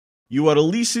You are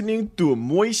listening to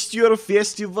Moisture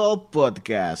Festival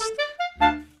Podcast.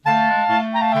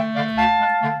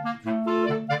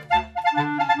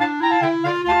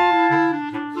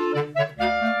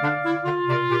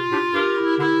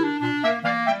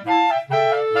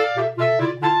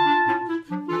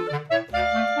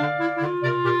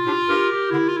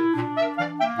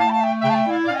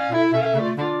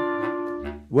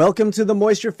 Welcome to the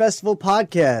Moisture Festival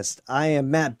Podcast. I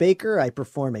am Matt Baker. I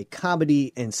perform a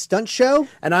comedy and stunt show.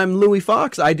 And I'm Louis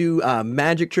Fox. I do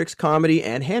magic tricks, comedy,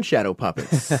 and hand shadow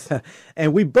puppets.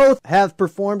 And we both have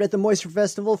performed at the Moisture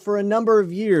Festival for a number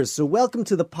of years. So welcome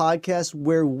to the podcast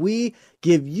where we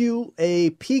give you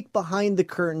a peek behind the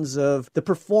curtains of the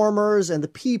performers and the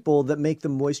people that make the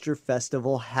Moisture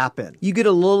Festival happen. You get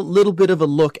a little bit of a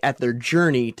look at their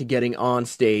journey to getting on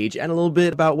stage and a little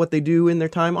bit about what they do in their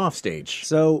time off stage.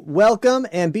 So welcome,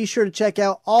 and be sure to check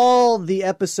out all the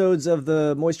episodes of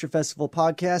the Moisture Festival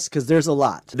podcast because there's a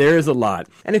lot. There is a lot.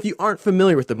 And if you aren't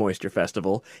familiar with the Moisture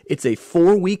Festival, it's a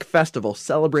 4-week festival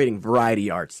celebrating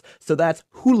variety arts. So that's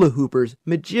hula hoopers,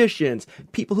 magicians,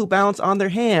 people who balance on their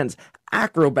hands,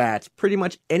 acrobats, pretty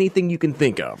much anything you can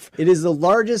think of. It is the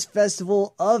largest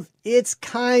festival of its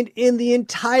kind in the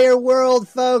entire world,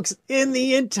 folks. In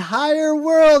the entire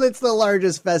world, it's the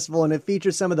largest festival, and it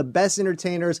features some of the best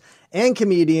entertainers and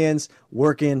comedians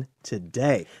working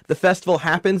today. The festival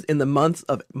happens in the months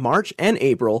of March and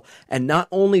April, and not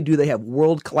only do they have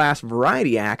world-class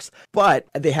variety acts, but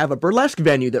they have a burlesque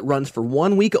venue that runs for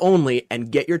 1 week only,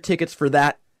 and get your tickets for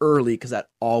that early because that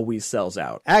always sells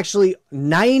out. Actually,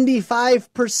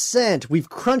 95%. We've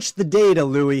crunched the data,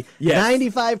 Louis. Yes.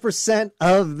 95%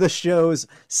 of the shows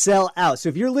sell out. So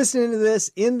if you're listening to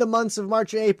this in the months of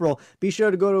March and April, be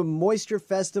sure to go to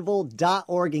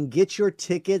moisturefestival.org and get your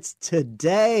tickets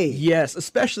today. Yes,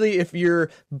 especially if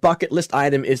your bucket list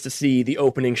item is to see the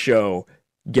opening show.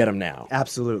 Get them now.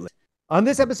 Absolutely. On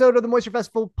this episode of the Moisture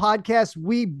Festival podcast,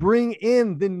 we bring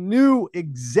in the new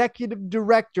executive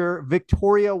director,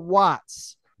 Victoria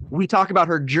Watts. We talk about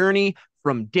her journey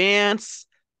from dance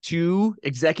to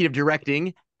executive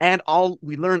directing, and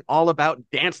we learn all about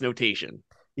dance notation.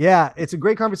 Yeah, it's a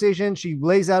great conversation. She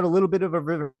lays out a little bit of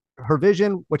her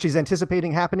vision, what she's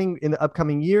anticipating happening in the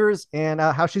upcoming years, and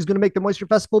how she's going to make the Moisture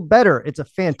Festival better. It's a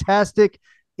fantastic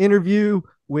interview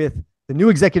with the new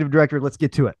executive director. Let's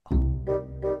get to it.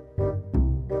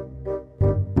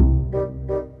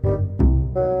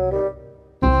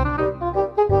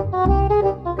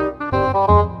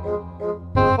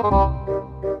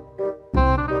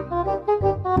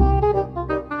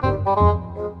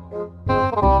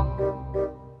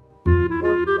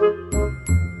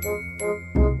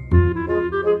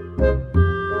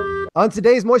 On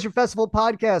today's Moisture Festival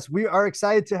podcast, we are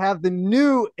excited to have the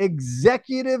new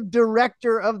executive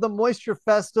director of the Moisture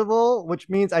Festival, which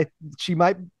means I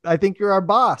think you're our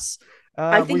boss.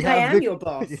 I think I am your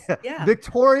boss. Yeah.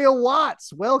 Victoria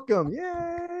Watts, welcome.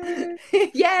 Yay.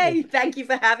 Yay. Thank you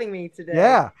for having me today.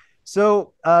 Yeah.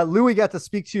 So Louis got to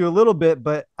speak to you a little bit,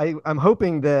 but I'm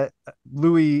hoping that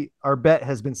Louis, our bet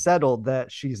has been settled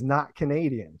that she's not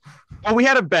Canadian. Well, we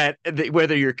had a bet that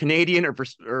whether you're Canadian or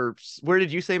where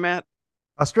did you say, Matt?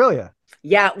 Australia.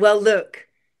 Yeah. Well, look,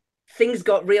 things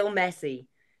got real messy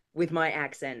with my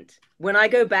accent. When I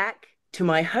go back to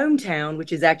my hometown,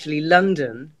 which is actually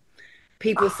London,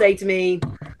 people say to me,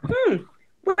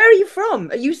 where are you from?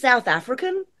 Are you South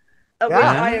African? At which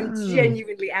I am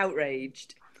genuinely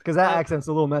outraged. Because that accent's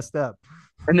a little messed up.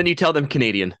 And then you tell them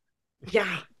Canadian.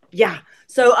 Yeah.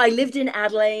 So I lived in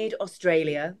Adelaide,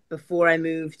 Australia, before I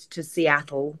moved to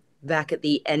Seattle back at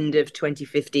the end of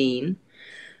 2015.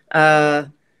 I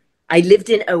lived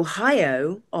in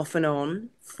Ohio off and on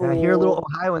for... I hear a little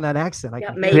Ohio in that accent.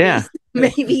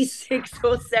 Maybe 6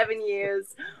 or 7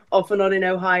 years off and on in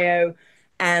Ohio,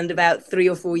 and about 3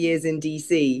 or 4 years in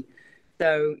DC.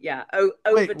 So yeah,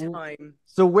 over time.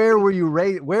 So where were you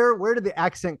raised? Where did the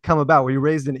accent come about? Were you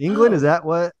raised in England? Is that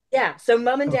what? Yeah. So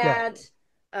mum and dad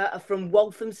are from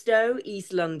Walthamstow,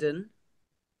 East London.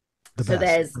 So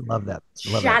there's I love that.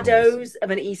 Shadows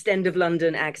of an East End of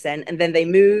London accent. And then they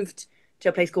moved to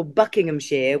a place called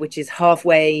Buckinghamshire, which is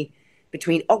halfway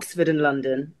between Oxford and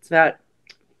London. It's about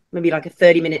maybe like a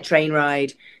 30-minute train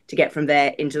ride to get from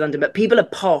there into London. But people are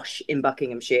posh in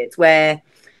Buckinghamshire. It's where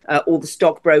all the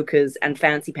stockbrokers and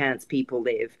fancy pants people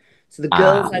live. So the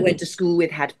girls I went to school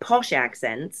with had posh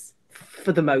accents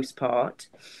for the most part.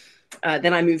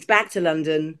 Then I moved back to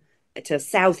London, to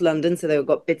South London. So they've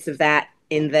got bits of that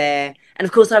in there. And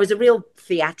of course, I was a real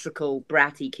theatrical,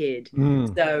 bratty kid.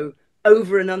 So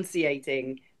over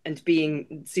enunciating and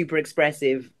being super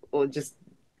expressive or just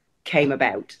came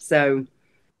about. So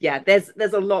yeah, there's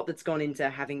a lot that's gone into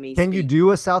having me. Can you speak.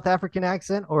 do a South African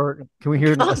accent, or can we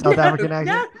hear Oh, a South no, African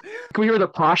accent? no. Can we hear the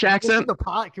posh accent?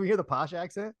 Can we hear the posh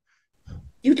accent?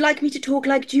 You'd like me to talk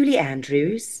like Julie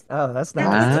Andrews? Oh, that's That's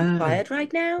nice. what's inspired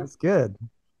right now. That's good.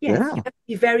 Yes, Yeah. you have to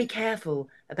be very careful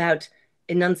about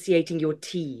enunciating your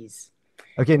T's.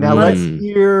 Okay, now let's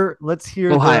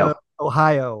hear Ohio. the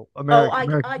Ohio Oh,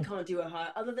 American. I can't do Ohio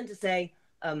other than to say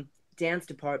dance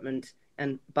department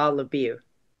and bottle of beer.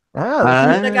 Oh,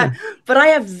 But I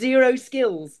have zero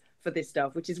skills for this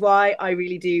stuff, which is why I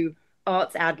really do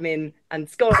arts admin and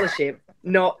scholarship,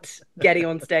 not getting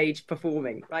on stage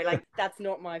performing, right? Like that's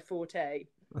not my forte.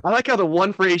 I like how the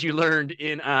one phrase you learned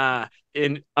in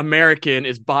American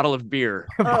is bottle of beer.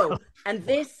 Oh, and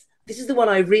this is the one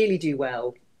I really do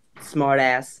well. Smart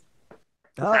ass.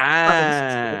 oh,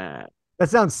 Ah. that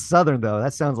sounds southern though.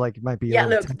 That sounds like it might be. Yeah,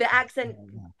 look, the accent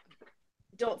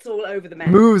dots all over the map.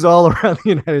 moves all around the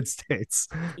United States.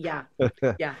 Yeah,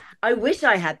 yeah. I wish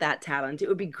I had that talent. It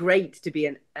would be great to be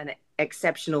an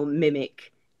exceptional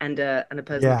mimic and a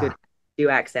person Yeah. who could do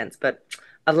accents, but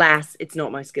alas, it's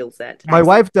not my skill set. My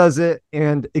wife does it,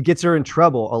 and it gets her in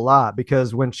trouble a lot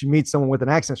because when she meets someone with an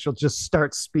accent, she'll just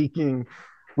start speaking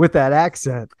with that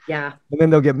accent, Yeah. and then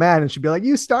they'll get mad, and she'll be like,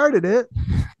 "You started it."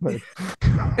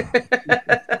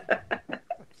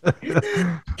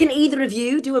 Can either of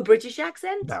you do a British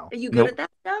accent? No. Are you good Nope. at that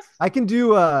stuff? I can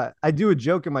do I do a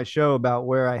joke in my show about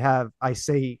where I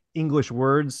say English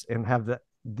words and have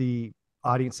the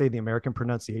audience say the American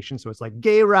pronunciation. So it's like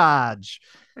garage,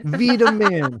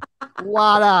 vitamin,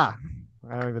 wada.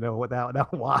 I don't even know what that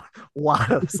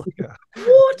wada is like.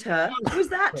 Water? Was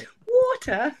that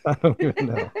water? I don't even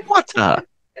know. What?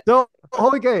 So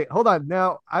okay, hold on.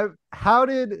 Now how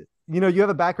did you have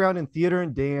a background in theater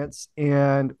and dance,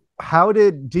 and how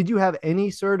did you have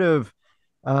any sort of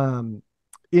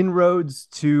inroads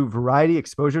to variety,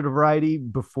 exposure to variety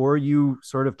before you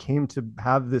sort of came to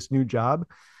have this new job?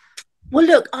 Well,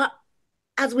 look,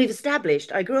 as we've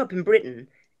established, I grew up in Britain,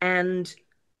 and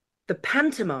the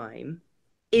pantomime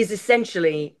is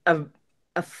essentially a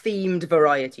themed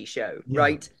variety show, Yeah.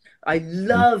 right? I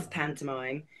love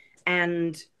pantomime,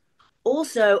 and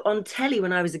also on telly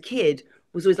when I was a kid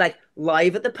was always like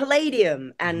Live at the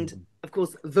Palladium and of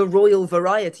course the Royal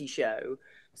Variety Show.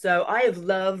 So I have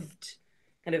loved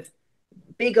kind of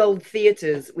big old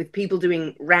theaters with people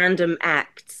doing random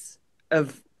acts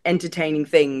of entertaining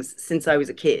things since I was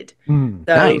a kid. Mm.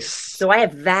 So, Nice. so I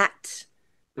have that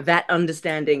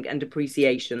understanding and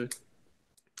appreciation.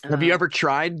 Have you ever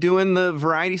tried doing the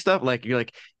variety stuff? Like you're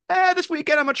like, this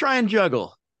weekend I'm gonna try and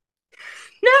juggle.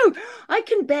 No, I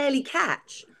can barely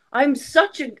catch. I'm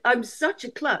such a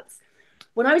klutz.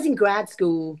 When I was in grad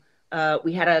school,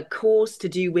 we had a course to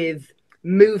do with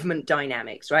movement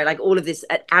dynamics, right? Like all of this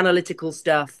analytical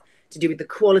stuff to do with the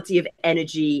quality of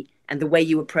energy and the way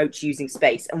you approach using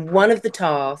space. And one of the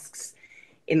tasks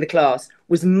in the class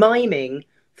was miming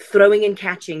throwing and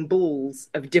catching balls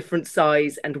of different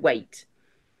size and weight.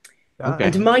 Okay.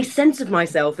 And my sense of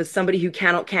myself as somebody who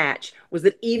cannot catch was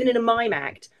that even in a mime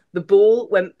act, the ball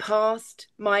went past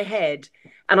my head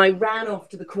and I ran off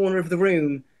to the corner of the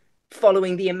room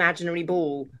following the imaginary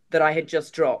ball that I had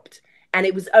just dropped. And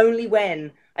it was only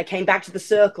when I came back to the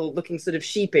circle looking sort of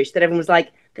sheepish that everyone was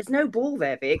like, there's no ball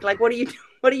there, Vic. Like, what are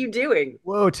you doing?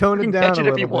 Whoa, tone You it can down catch a it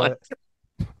if little you want.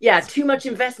 bit. Yeah, too much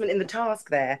investment in the task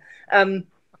there.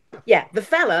 Yeah,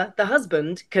 the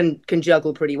husband can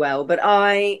juggle pretty well, but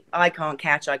I can't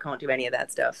catch. I can't do any of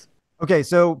that stuff. Okay,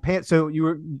 so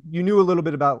you knew a little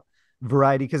bit about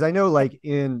variety because I know like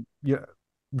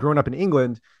growing up in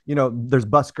England, there's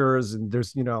buskers and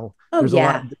there's Oh, there's a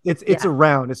yeah. lot. It's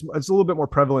around. It's a little bit more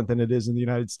prevalent than it is in the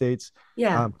United States.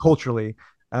 Yeah. Culturally.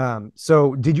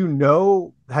 So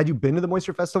had you been to the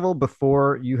Moisture Festival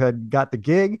before you had got the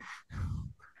gig?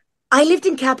 I lived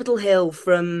in Capitol Hill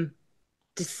from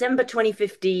December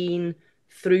 2015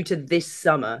 through to this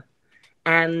summer.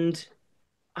 And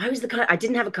I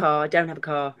didn't have a car. I don't have a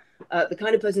car. The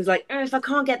kind of person who's like, if I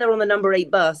can't get there on the number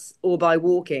 8 bus or by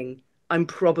walking, I'm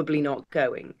probably not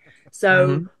going.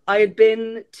 So I had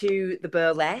been to the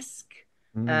burlesque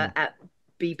at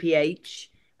BPH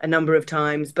a number of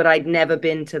times, but I'd never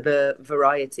been to the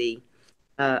variety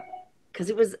because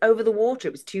it was over the water.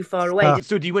 It was too far away.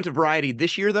 So you went to variety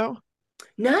this year though?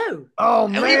 No. Oh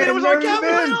man, It was where on you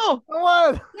Capitol been? Hill.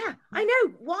 What? Yeah, I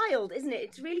know. Wild, isn't it?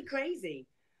 It's really crazy.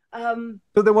 So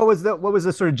then what was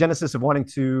the sort of genesis of wanting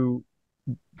to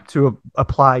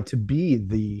apply to be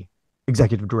the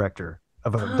executive director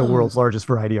of the world's largest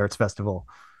variety arts festival?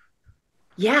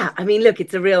 Yeah, I mean, look,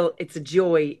 it's a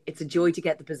joy. It's a joy to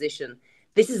get the position.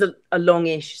 This is a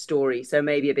longish story, so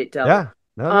maybe a bit dull. Yeah,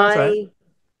 no, that's right.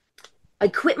 I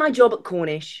quit my job at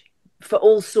Cornish for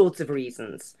all sorts of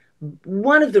reasons.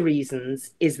 One of the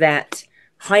reasons is that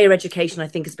higher education, I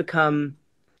think, has become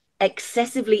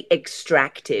excessively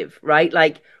extractive, right?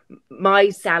 Like my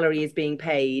salary is being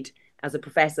paid as a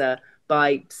professor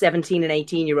by 17 and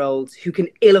 18-year-olds who can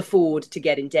ill afford to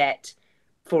get in debt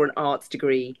for an arts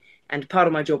degree. And part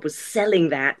of my job was selling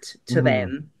that to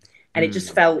them. And it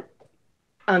just felt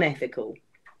unethical.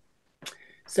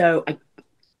 So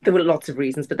there were lots of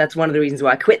reasons, but that's one of the reasons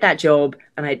why I quit that job.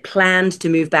 And I had planned to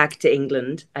move back to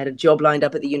England. I had a job lined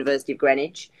up at the University of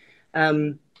Greenwich.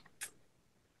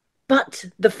 But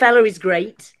the fella is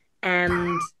great,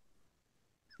 and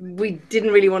we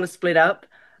didn't really want to split up.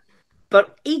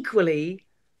 But equally,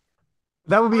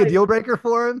 that would be a deal breaker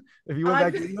for him if you went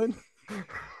back to England.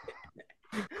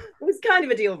 It was kind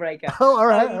of a deal breaker. Oh, all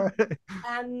right.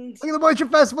 And look at the Moisture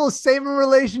Festival saving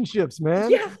relationships,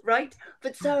 man. Yeah, right.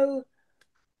 But so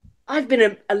I've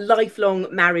been a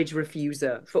lifelong marriage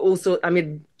refuser for all sorts. I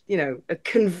mean, you know, a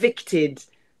convicted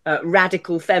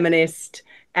radical feminist.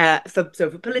 For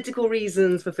political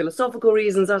reasons, for philosophical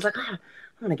reasons, I was like, I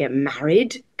want to get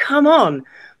married. Come on.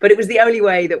 But it was the only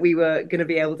way that we were going to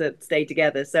be able to stay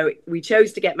together. So we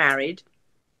chose to get married.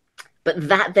 But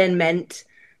that then meant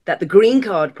that the green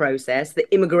card process,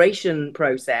 the immigration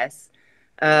process,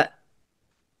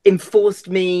 enforced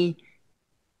me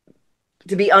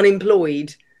to be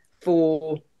unemployed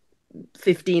for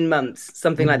 15 months,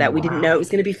 something like that. We didn't know it was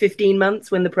going to be 15 months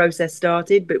when the process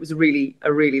started, but it was a really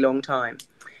long time.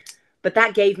 But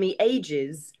that gave me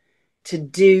ages to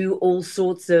do all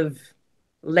sorts of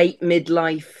late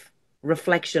midlife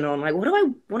reflection on, like, what do I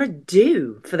want to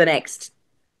do for the next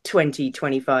 20,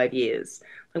 25 years?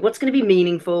 Like, what's going to be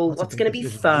meaningful? What's going to be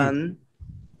fun?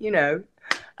 You know?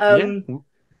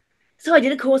 So I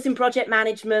did a course in project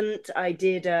management. I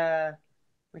did a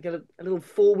little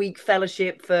 4-week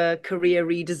fellowship for career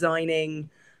redesigning.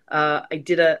 I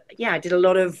did a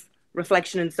lot of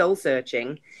reflection and soul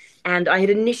searching. And I had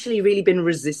initially really been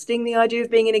resisting the idea of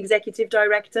being an executive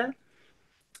director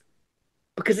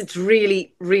because it's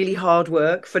really, really hard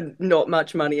work for not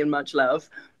much money and much love.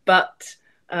 But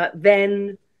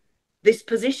then this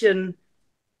position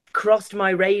crossed my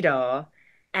radar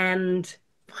and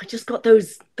I just got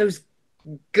those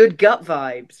good gut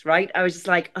vibes, right? I was just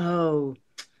like, oh,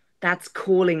 that's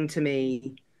calling to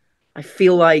me. I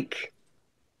feel like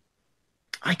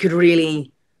I could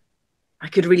really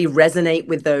resonate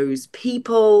with those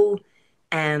people,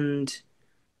 and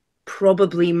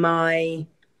probably my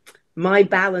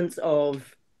balance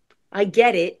of, I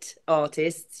get it,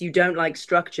 artists, you don't like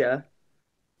structure,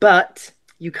 but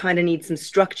you kind of need some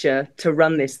structure to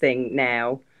run this thing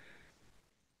now.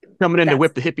 Coming in to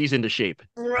whip the hippies into shape.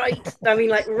 Right. I mean,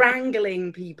 like,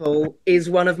 wrangling people is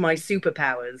one of my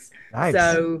superpowers. Nice.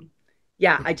 So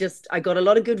yeah, I got a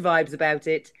lot of good vibes about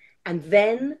it. And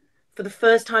then for the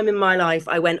first time in my life,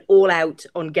 I went all out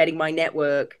on getting my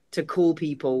network to call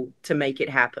people to make it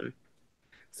happen.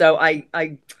 So I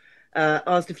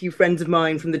asked a few friends of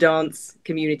mine from the dance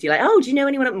community, like, oh, do you know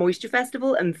anyone at Moisture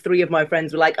Festival? And 3 of my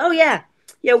friends were like, oh, yeah,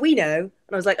 we know.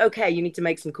 And I was like, okay, you need to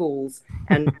make some calls.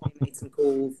 And I made some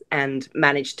calls and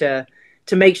managed to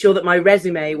make sure that my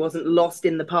resume wasn't lost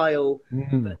in the pile,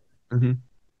 but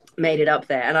made it up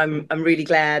there. And I'm really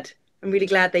glad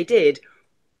they did.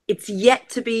 It's yet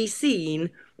to be seen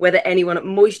whether anyone at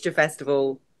Moisture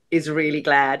Festival is really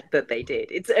glad that they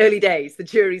did. It's early days. The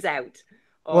jury's out.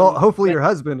 Well, hopefully your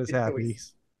husband is happy.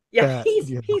 Yeah,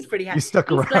 he's pretty happy. He's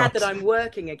glad that I'm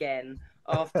working again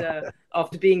after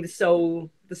being the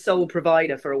sole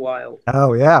provider for a while.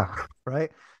 Oh yeah,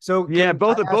 right. So yeah,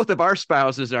 both of our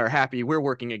spouses are happy we're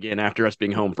working again after us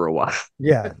being home for a while.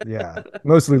 Yeah,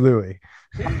 mostly Louis.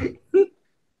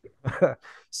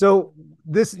 So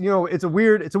this, it's a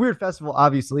weird festival,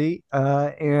 obviously,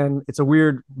 and it's the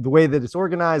way that it's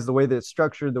organized, the way that it's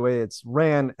structured, the way it's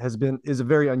ran is a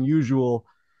very unusual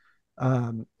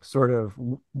sort of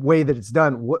way that it's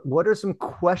done. What are some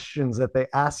questions that they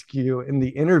ask you in the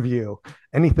interview?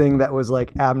 Anything that was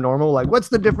like abnormal, like what's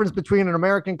the difference between an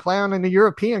American clown and a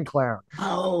European clown?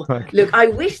 Oh, look, I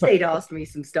wish they'd asked me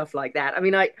some stuff like that. I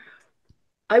mean,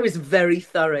 I was very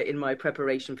thorough in my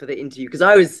preparation for the interview because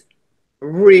I was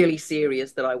really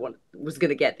serious that I was going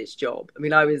to get this job. I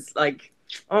mean, I was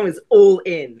all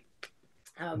in.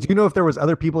 Do you know if there was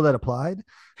other people that applied?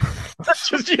 That's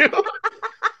just you.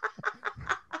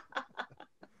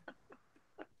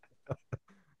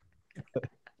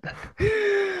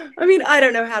 I mean, I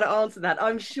don't know how to answer that.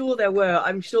 I'm sure there were.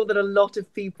 I'm sure that a lot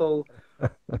of people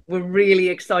were really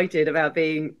excited about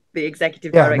being the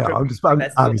executive director. No,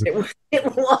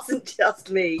 it wasn't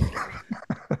just me.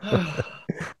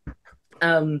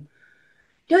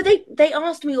 No, they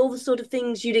asked me all the sort of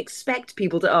things you'd expect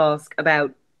people to ask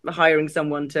about hiring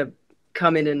someone to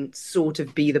come in and sort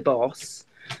of be the boss.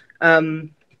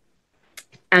 Um,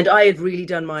 and I had really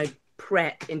done my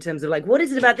prep in terms of like, what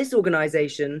is it about this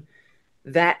organization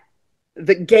that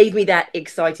gave me that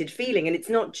excited feeling? And it's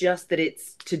not just that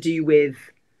it's to do with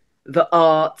the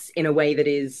arts in a way that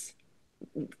is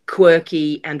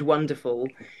quirky and wonderful.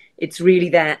 It's really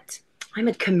that I'm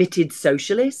a committed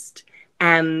socialist,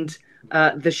 and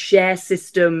the share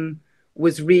system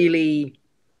was really,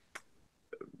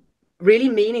 really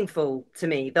meaningful to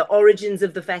me. The origins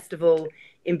of the festival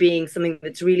in being something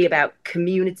that's really about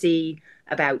community,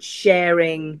 about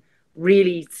sharing,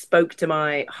 really spoke to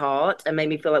my heart and made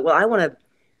me feel like, well, I want to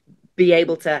be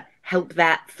able to help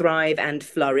that thrive and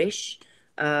flourish.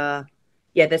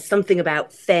 Yeah, there's something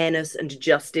about fairness and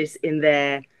justice in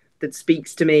there that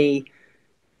speaks to me.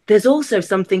 There's also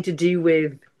something to do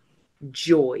with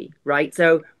joy, right?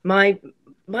 So my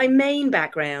main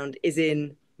background is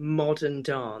in modern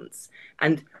dance.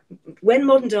 And when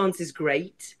modern dance is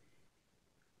great,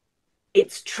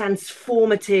 it's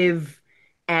transformative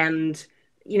and,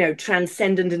 you know,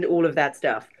 transcendent and all of that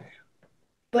stuff.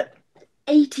 But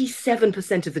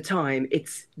 87% of the time,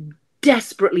 it's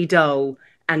desperately dull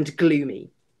and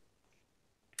gloomy.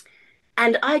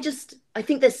 And I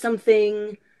think there's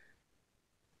something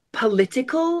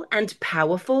political and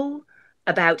powerful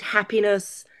about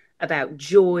happiness, about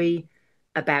joy,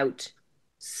 about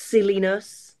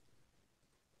silliness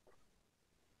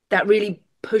that really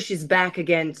pushes back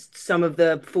against some of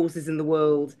the forces in the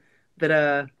world that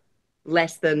are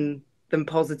less than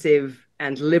positive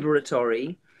and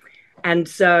liberatory. And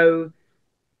so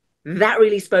that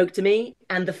really spoke to me.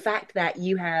 And the fact that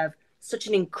you have such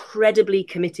an incredibly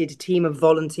committed team of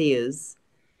volunteers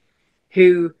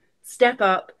who step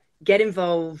up, get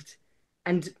involved,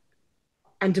 and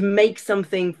make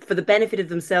something for the benefit of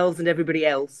themselves and everybody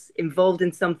else, involved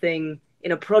in something,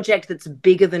 in a project that's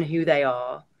bigger than who they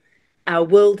are. Our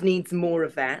world needs more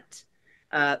of that.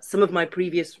 Some of my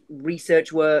previous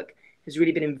research work has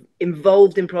really been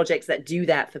involved in projects that do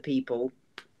that for people.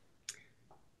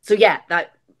 So yeah,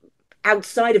 that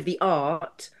outside of the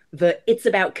art, it's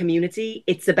about community.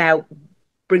 It's about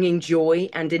bringing joy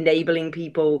and enabling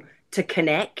people to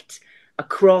connect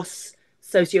across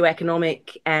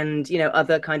socioeconomic and, you know,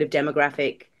 other kind of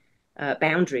demographic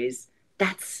boundaries.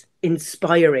 That's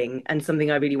inspiring and something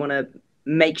I really want to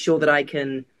make sure that I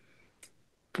can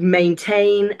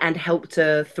maintain and help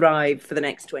to thrive for the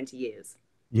next 20 years.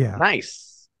 Yeah.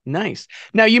 Nice.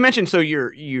 Now you mentioned so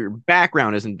your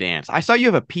background is in dance. I saw you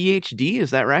have a PhD,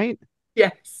 is that right?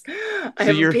 Yes. I So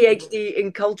have you're a PhD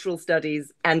in cultural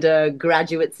studies and a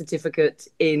graduate certificate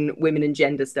in women and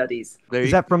gender studies. there Is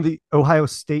you- that from the Ohio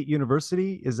State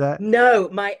University? Is that? No,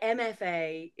 my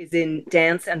MFA is in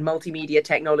dance and multimedia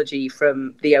technology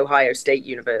from the Ohio State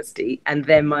University, and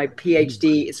then my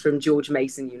PhD is from George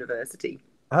Mason University.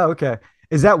 Oh, okay.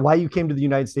 Is that why you came to the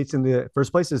United States in the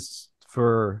first place? Is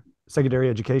for secondary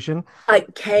education? I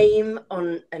came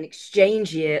on an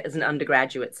exchange year as an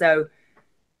undergraduate, so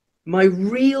my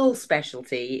real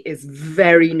specialty is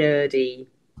very nerdy,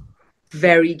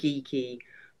 very geeky.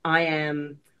 I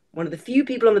am one of the few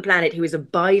people on the planet who is a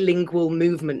bilingual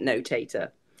movement notator.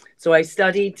 So I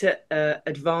studied to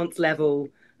advanced level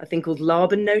a thing called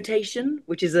Laban notation,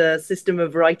 which is a system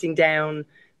of writing down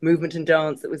movement and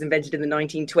dance that was invented in the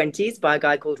 1920s by a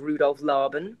guy called Rudolf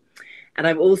Laban. And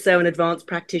I'm also an advanced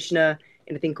practitioner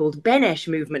in a thing called Benesch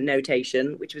movement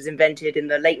notation, which was invented in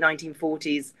the late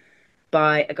 1940s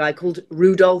by a guy called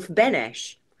Rudolf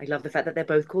Benesch. I love the fact that they're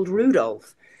both called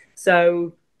Rudolf.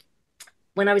 So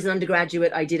when I was an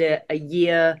undergraduate, I did a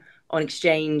year on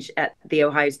exchange at the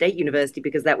Ohio State University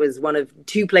because that was one of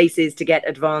two places to get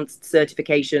advanced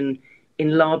certification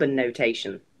in Laban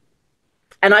notation.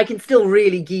 And I can still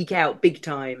really geek out big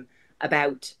time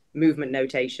about movement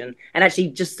notation. And actually,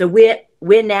 just so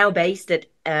we're now based at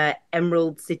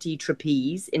Emerald City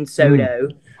Trapeze in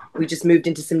Sodo. We just moved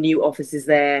into some new offices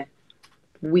there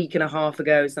a week and a half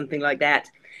ago, something like that.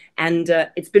 And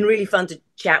it's been really fun to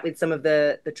chat with some of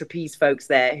the trapeze folks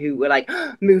there who were like,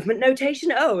 oh, movement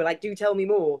notation? Oh, like, do tell me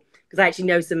more. Because I actually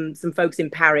know some folks in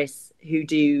Paris who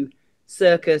do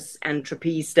circus and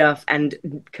trapeze stuff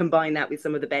and combine that with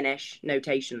some of the Benesch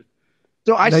notation.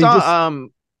 So I Now you saw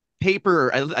just-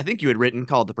 paper I think you had written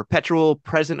called The Perpetual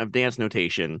Present of Dance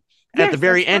Notation. And at Yes, the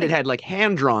very that's end, right. it had like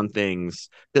hand-drawn things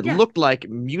that Yeah. looked like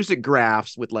music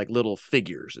graphs with like little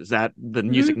figures. Is that the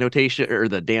music notation or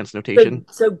the dance So, notation?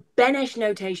 so Benesch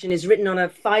notation is written on a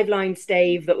 5-line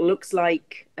stave that looks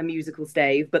like a musical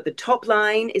stave, but the top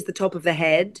line is the top of the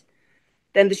head,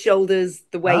 then the shoulders,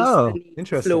 the waist, Oh, the knees, the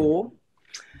interesting. floor.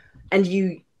 and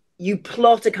you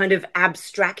plot a kind of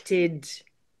abstracted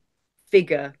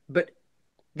figure, but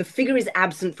the figure is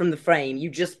absent from the frame. You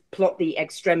just plot the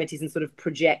extremities and sort of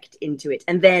project into it.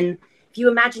 And then if you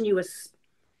imagine you were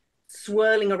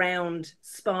swirling around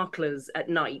sparklers at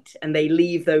night and they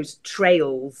leave those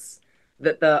trails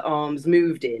that the arms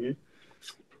moved in,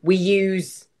 we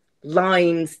use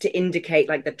lines to indicate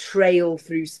like the trail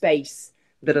through space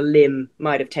that a limb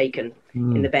might have taken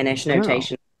in the Benesch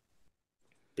notation.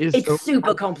 It's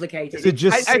super complicated. Is it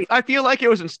just I feel like it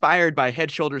was inspired by Head,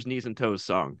 Shoulders, Knees, and Toes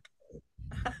song.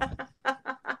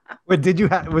 But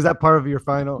was that part of your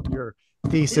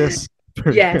thesis?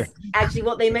 Yes. Actually,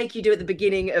 what they make you do at the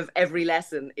beginning of every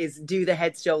lesson is do the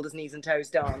head, shoulders, knees, and toes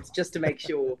dance just to make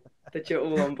sure that you're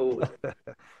all on board.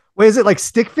 Wait, is it like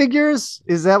stick figures?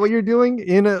 Is that what you're doing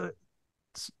in a?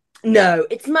 No,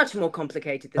 it's much more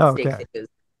complicated than stick figures.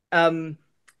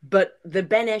 But the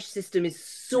Benesch system is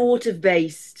sort of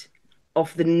based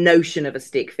off the notion of a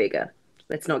stick figure.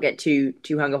 Let's not get too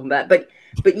hung up on that. But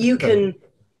you can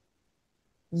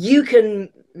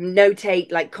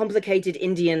notate like complicated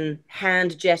Indian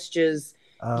hand gestures.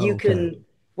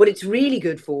 What it's really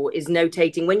good for is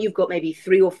notating when you've got maybe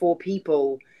 3 or 4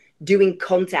 people doing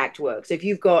contact work. So if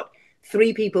you've got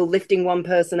 3 people lifting one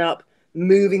person up,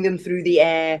 moving them through the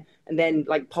air, and then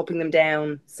like popping them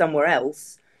down somewhere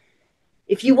else.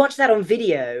 If you watch that on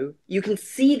video, you can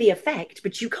see the effect,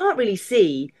 but you can't really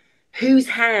see whose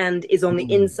hand is on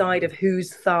the inside of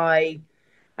whose thigh.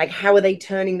 Like, how are they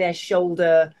turning their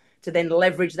shoulder to then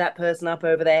leverage that person up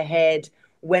over their head?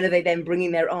 When are they then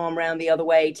bringing their arm around the other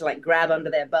way to like grab under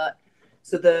their butt?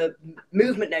 So the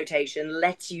movement notation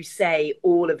lets you say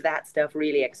all of that stuff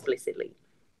really explicitly.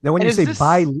 Now, when you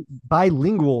say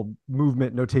bilingual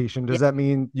movement notation, does that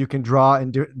mean you can draw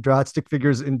stick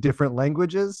figures in different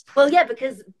languages? Well, yeah,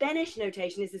 because Benesch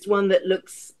notation is this one that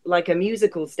looks like a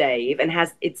musical stave and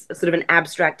it's sort of an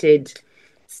abstracted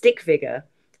stick figure.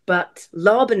 But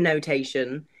Laban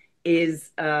notation is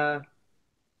nothing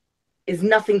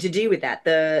to do with that.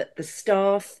 The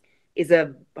staff is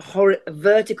a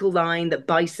vertical line that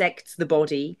bisects the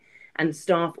body, and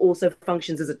staff also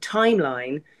functions as a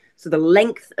timeline. So the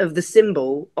length of the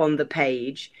symbol on the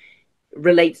page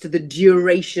relates to the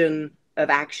duration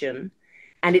of action.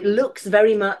 And it looks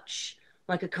very much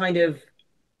like a kind of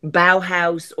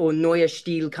Bauhaus or Neuer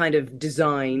Stil kind of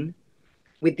design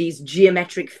with these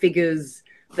geometric figures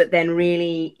that then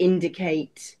really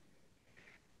indicate,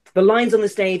 the lines on the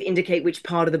stave indicate which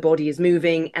part of the body is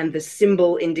moving, and the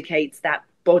symbol indicates that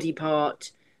body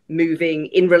part moving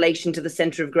in relation to the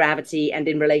center of gravity and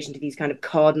in relation to these kind of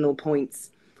cardinal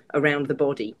points around the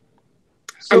body.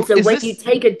 So when you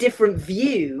take a different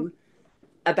view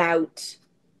about,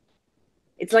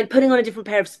 it's like putting on a different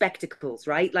pair of spectacles,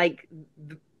 right? Like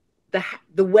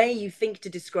the way you think to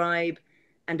describe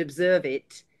and observe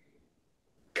it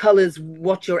colors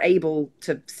what you're able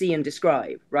to see and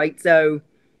describe, right? So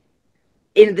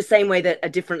in the same way that a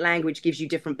different language gives you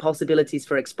different possibilities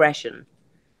for expression,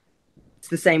 it's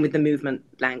the same with the movement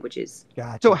languages.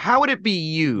 Gotcha. So how would it be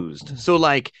used? So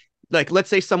like let's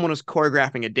say someone was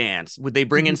choreographing a dance, would they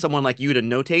bring in someone like you to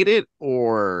notate it,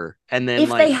 and then if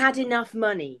they had enough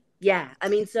money? Yeah, I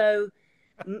mean, so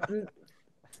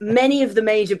many of the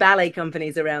major ballet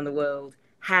companies around the world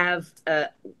have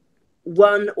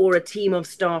one or a team of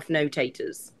staff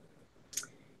notators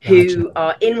who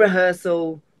are in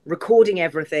rehearsal recording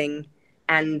everything,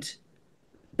 and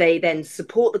they then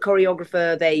support the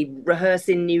choreographer. They rehearse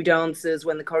in new dancers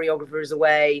when the choreographer is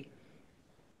away.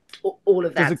 All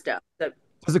of that stuff. So,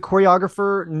 does a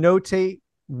choreographer notate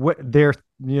what they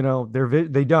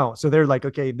don't? So they're like,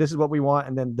 okay, this is what we want,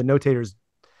 and then the notators.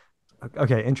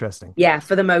 Okay, interesting. Yeah,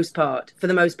 for the most part,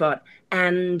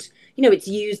 and it's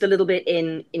used a little bit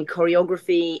in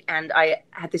choreography. And I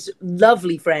had this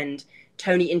lovely friend,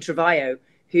 Tony Introvayo,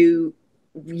 who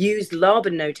used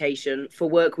Laban notation for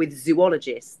work with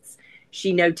zoologists.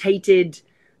 She notated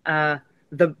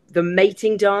the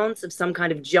mating dance of some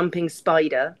kind of jumping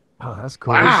spider. Oh, that's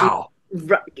cool. Wow.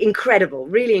 Incredible,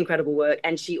 really incredible work.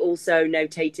 And she also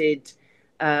notated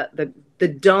the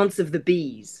dance of the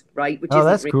bees, right? Which is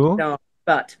that's really cool. Dance,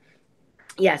 but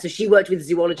yeah, so she worked with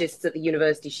zoologists at the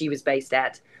university she was based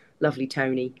at. Lovely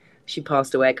Tony. She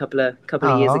passed away a couple of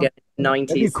years ago, in the 90s.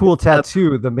 That'd be a cool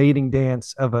tattoo, the mating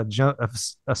dance of a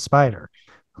spider.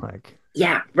 Like,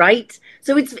 yeah, right.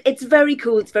 So it's very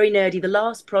cool. It's very nerdy. The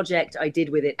last project I did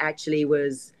with it actually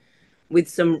was with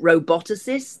some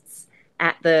roboticists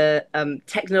at the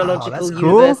Technological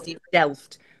University of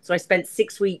Delft. So I spent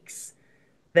 6 weeks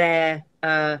there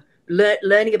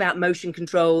learning about motion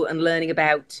control and learning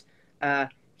about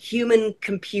human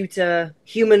computer,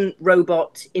 human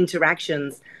robot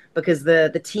interactions, because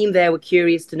the team there were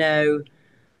curious to know,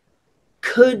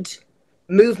 could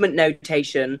movement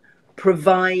notation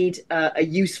provide a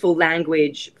useful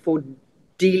language for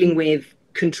dealing with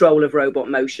control of robot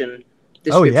motion,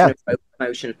 description of robot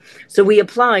motion. So we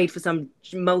applied for some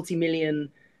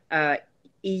multi-million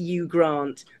EU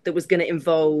grant that was going to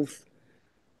involve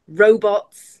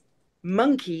robots,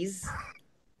 monkeys,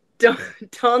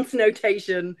 dance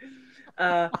notation,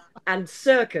 and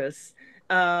circus.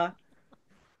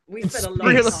 We spent a lot of time.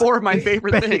 3 of the 4 of my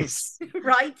favorite things.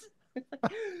 Right?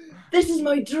 This is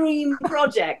my dream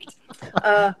project.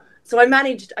 So I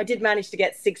did manage to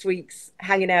get 6 weeks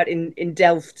hanging out in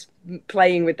Delft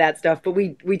playing with that stuff, but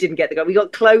we didn't get the go. We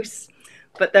got close,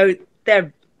 but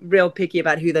they're real picky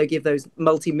about who they give those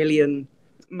multi-year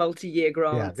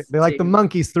grants. Yeah, they're like, the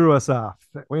monkeys threw us off.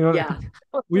 We don't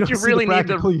You see really the need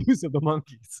practical use of the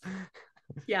monkeys.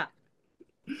 Yeah.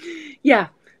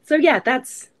 So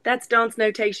that's dance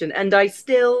notation, and I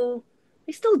still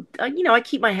I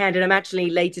keep my hand, and I'm actually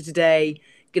later today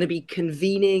going to be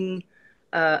convening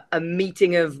a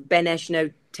meeting of Benesh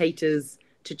notators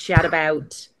to chat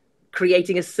about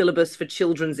creating a syllabus for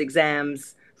children's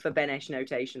exams for Benesh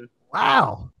notation.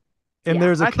 Wow. And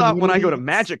there's I thought when I go to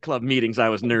Magic Club meetings, I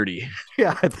was nerdy.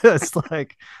 Yeah, it's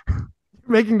like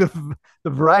making the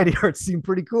variety arts seem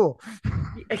pretty cool.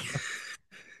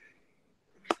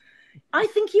 I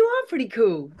think you are pretty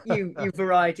cool, you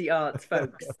variety arts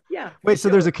folks. Yeah. Wait, so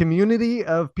there's a community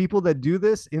of people that do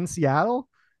this in Seattle?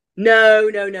 No.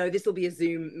 This will be a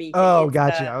Zoom meeting. Oh,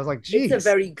 gotcha. I was like, geez. It's a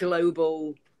pretty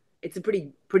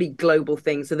global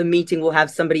thing. So the meeting will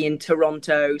have somebody in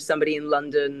Toronto, somebody in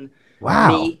London,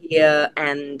 me here,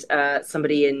 and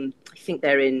somebody I think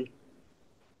they're in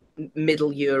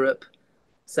Middle Europe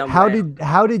somewhere.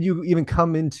 How did you even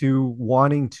come into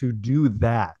wanting to do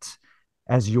that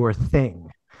as your thing?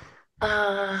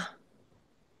 So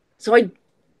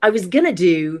I was gonna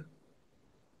do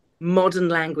modern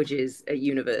languages at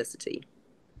university,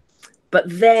 but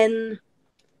then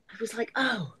I was like,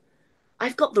 oh,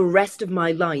 I've got the rest of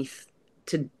my life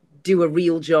to do a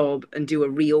real job and do a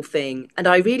real thing, and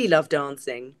I really love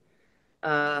dancing,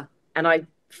 and I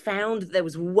found there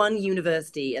was one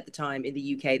university at the time in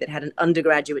the UK that had an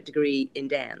undergraduate degree in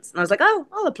dance, and I was like, oh,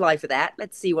 I'll apply for that,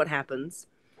 let's see what happens.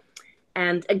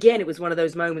 And again, it was one of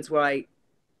those moments where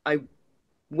I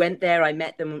went there, I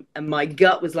met them, and my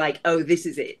gut was like, oh, this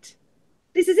is it.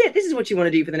 This is it. This is what you want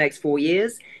to do for the next 4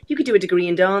 years. You could do a degree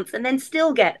in dance and then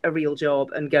still get a real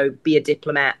job and go be a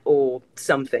diplomat or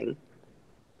something.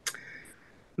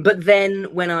 But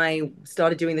then when I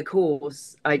started doing the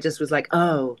course, I just was like,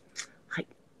 oh,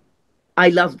 I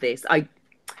love this.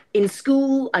 In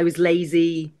school, I was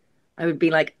lazy. I would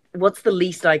be like, what's the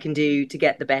least I can do to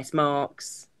get the best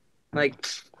marks?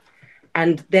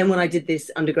 And then when I did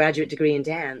this undergraduate degree in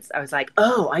dance, I was like,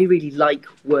 oh, I really like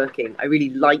working. I really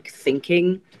like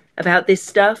thinking about this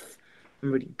stuff.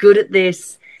 I'm really good at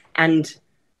this. And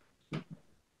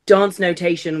dance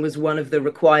notation was one of the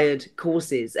required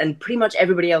courses. And pretty much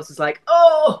everybody else was like,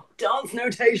 oh, dance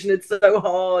notation, it's so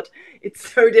hard.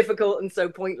 It's so difficult and so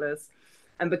pointless.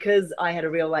 And because I had a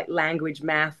real language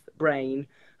math brain,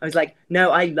 I was like,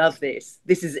 no, I love this.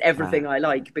 This is everything I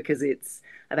like, because it's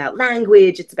about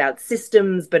language, it's about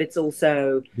systems, but it's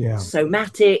also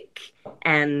somatic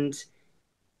and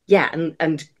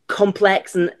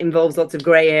complex and involves lots of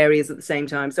gray areas at the same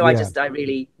time. So I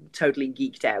really totally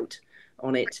geeked out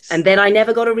on it. And then I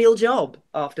never got a real job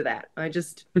after that. I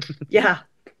just,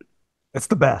 That's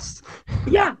the best.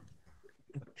 Yeah.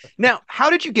 Now,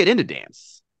 how did you get into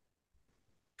dance?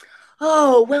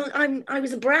 Oh, well, I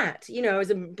was a brat. I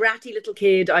was a bratty little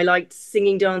kid. I liked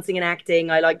singing, dancing, and acting.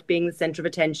 I liked being the center of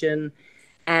attention.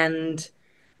 And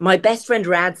my best friend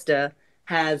Radster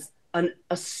has an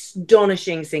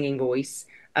astonishing singing voice.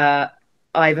 I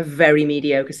have a very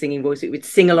mediocre singing voice. We would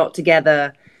sing a lot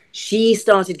together. She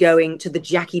started going to the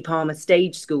Jackie Palmer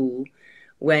Stage School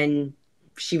when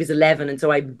she was 11. And so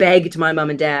I begged my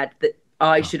mum and dad that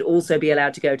I should also be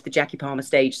allowed to go to the Jackie Palmer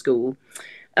Stage School.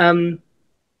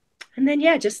 And then,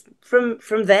 just from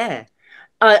there,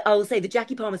 I'll say the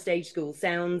Jackie Palmer Stage School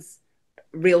sounds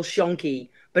real shonky,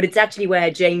 but it's actually where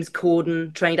James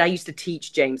Corden trained. I used to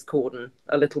teach James Corden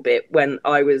a little bit when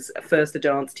I was first a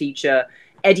dance teacher.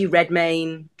 Eddie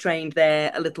Redmayne trained there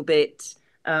a little bit.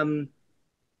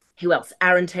 Who else?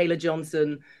 Aaron Taylor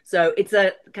Johnson. So it's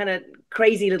a kind of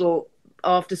crazy little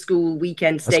after-school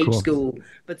weekend stage school.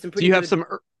 But some pretty. Do you have some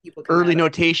early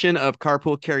notation of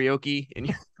carpool karaoke in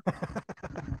your?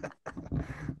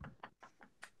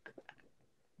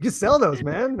 You sell those,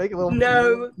 man. Make a little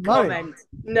no comment.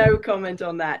 No comment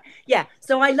on that. Yeah,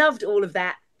 so I loved all of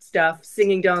that stuff,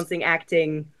 singing, dancing,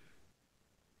 acting.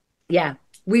 Yeah,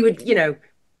 we would,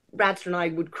 Radster and I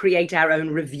would create our own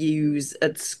reviews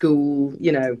at school,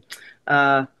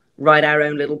 uh, write our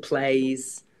own little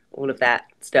plays, all of that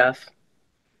stuff.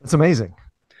 That's amazing.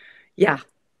 Yeah.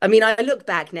 I mean, I look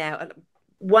back now.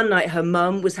 One night, her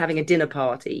mum was having a dinner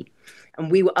party,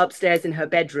 and we were upstairs in her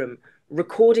bedroom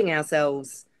recording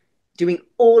ourselves doing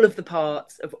all of the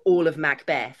parts of all of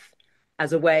Macbeth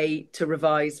as a way to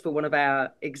revise for one of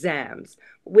our exams.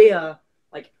 We are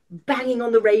like banging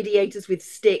on the radiators with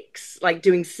sticks, like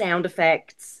doing sound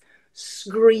effects,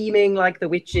 screaming like the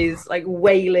witches, like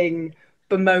wailing,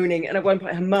 bemoaning. And at one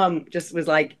point, her mum just was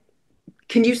like,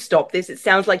 can you stop this? It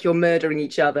sounds like you're murdering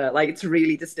each other. Like it's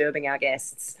really disturbing our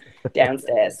guests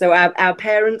downstairs. So our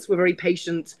parents were very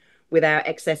patient with our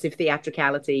excessive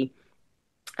theatricality.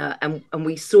 And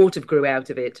we sort of grew out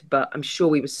of it, but I'm sure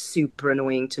we were super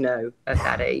annoying to know at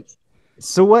that age.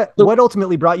 So what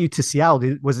ultimately brought you to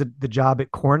Seattle? Was it the job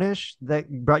at Cornish that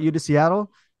brought you to Seattle?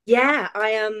 Yeah,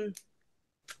 I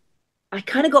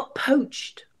kind of got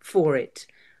poached for it.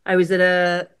 I was at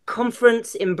a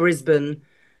conference in Brisbane,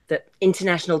 the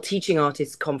International Teaching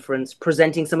Artists Conference,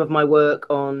 presenting some of my work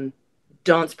on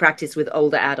dance practice with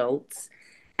older adults.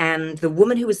 And the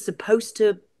woman who was supposed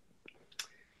to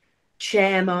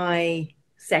chair my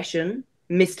session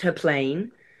missed her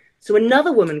plane. So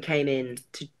another woman came in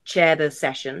to chair the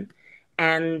session,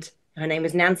 and her name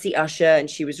was Nancy Usher, and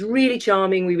she was really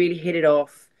charming. We really hit it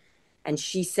off. And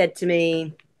she said to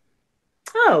me,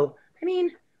 oh, I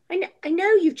mean, I know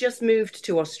you've just moved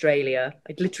to Australia.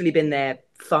 I'd literally been there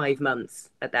 5 months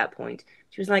at that point.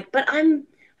 She was like, but I'm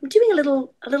doing a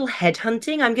little head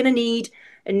hunting. I'm going to need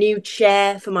a new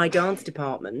chair for my dance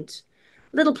department.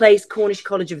 Little place, Cornish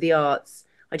College of the Arts.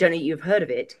 I don't know if you've heard of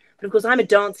it, but of course I'm a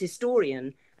dance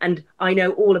historian, and I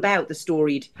know all about the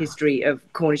storied history of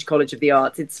Cornish College of the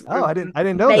Arts. It's I didn't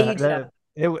know that it has a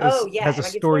like it's one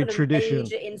storied of the tradition.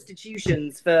 major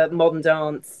institutions for modern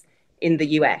dance in the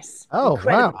US. Oh,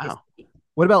 Incredible wow. history.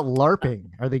 What about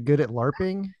LARPing? Are they good at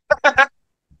LARPing?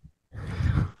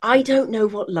 I don't know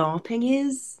what LARPing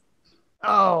is.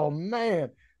 Oh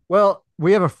man. Well,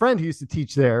 we have a friend who used to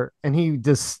teach there, and he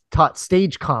just taught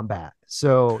stage combat.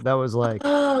 So that was like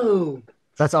Oh,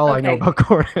 that's all I know okay. about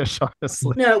Cornish,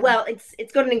 honestly. No, well,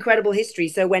 it's got an incredible history.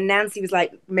 So when Nancy was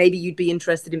like, maybe you'd be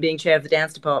interested in being chair of the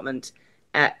dance department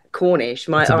at Cornish,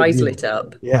 my It's a big eyes deal. lit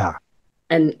up. Yeah.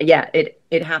 And yeah,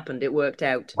 it happened. It worked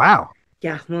out. Wow.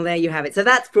 Yeah, well, there you have it. So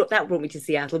that brought me to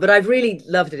Seattle, but I've really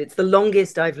loved it. It's the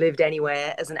longest I've lived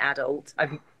anywhere as an adult.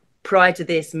 I've prior to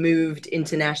this moved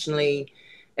internationally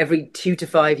every 2 to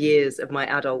 5 years of my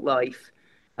adult life,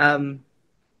 and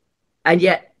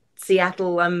yet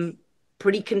Seattle, I'm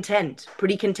pretty content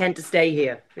to stay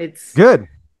here. It's Good.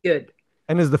 good.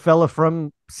 And is the fella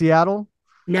from Seattle?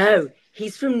 No,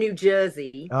 he's from New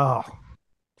Jersey. Oh,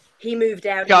 He moved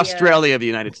out The here. Australia of the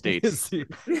United States.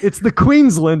 it's the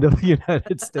Queensland of the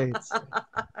United States.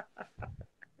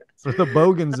 That's what the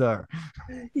Bogans are.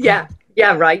 Yeah,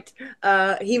 right.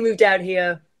 He moved out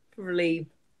here probably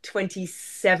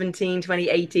 2017,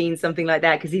 2018, something like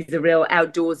that, because he's a real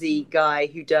outdoorsy guy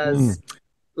who does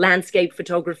landscape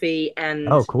photography and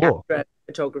Oh, cool.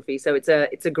 photography. So it's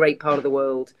a great part of the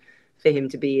world for him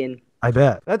to be in. I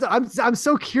bet. I'm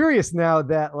so curious now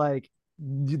that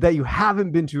that you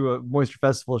haven't been to a Moisture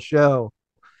Festival show.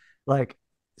 Like,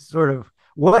 sort of,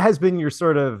 what has been your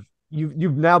sort of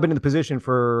you've now been in the position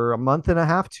for a month and a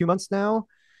half, 2 months now.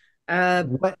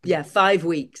 Yeah, 5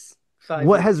 weeks.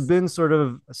 What has been sort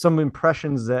of some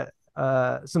impressions that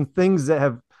some things that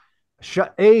have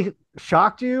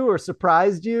shocked you or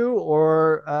surprised you,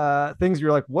 or things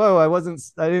you're like, whoa,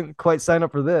 I didn't quite sign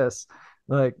up for this.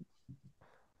 Like,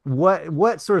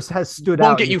 what sort of has stood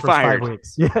Won't out get in you the first fired. 5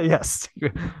 weeks? Yeah, yes.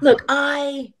 Look,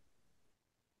 I'm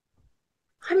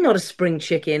not a spring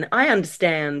chicken. I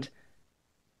understand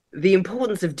the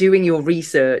importance of doing your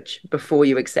research before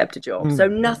you accept a job. So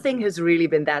nothing has really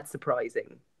been that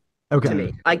surprising to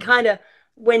me. I kind of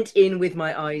went in with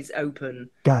my eyes open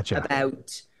Gotcha.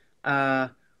 about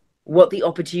what the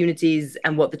opportunities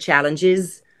and what the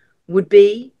challenges would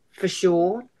be, for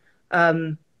sure.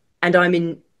 And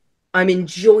I'm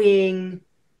enjoying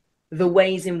the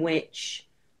ways in which,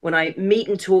 when I meet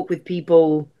and talk with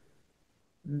people,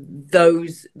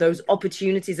 those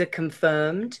opportunities are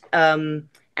confirmed.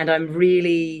 And I'm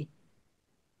really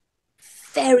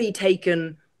very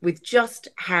taken with just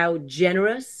how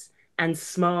generous and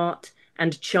smart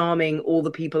and charming all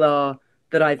the people are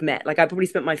that I've met. Like, I probably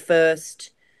spent my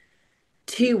first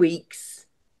 2 weeks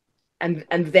and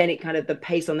then it kind of the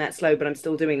pace on that slow, but I'm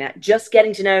still doing that. Just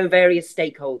getting to know various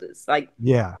stakeholders, like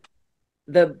Yeah.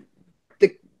 the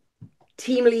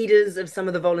team leaders of some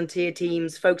of the volunteer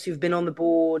teams, folks who've been on the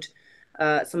board,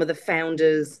 some of the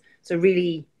founders. So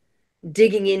really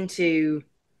digging into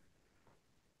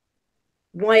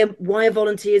why are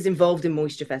volunteers involved in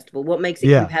Moisture Festival? What makes it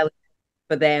Yeah. compelling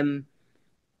for them?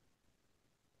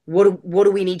 What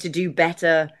do we need to do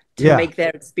better to Yeah. make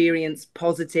their experience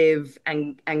positive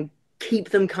and keep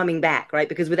them coming back, right?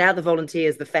 Because without the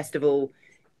volunteers, the festival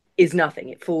is nothing.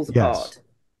 It falls Yes.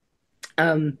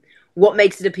 apart. What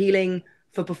makes it appealing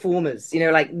for performers? You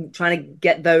know, like trying to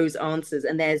get those answers.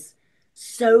 And there's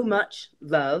so much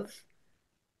love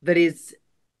that is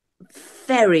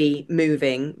very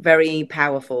moving, very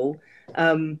powerful,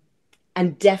 and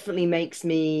definitely makes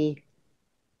me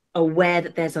aware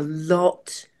that there's a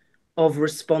lot of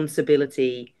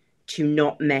responsibility to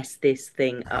not mess this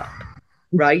thing up,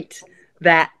 right?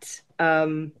 That, I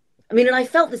mean, and I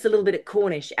felt this a little bit at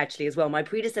Cornish actually as well. My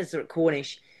predecessor at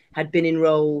Cornish had been in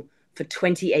role for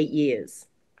 28 years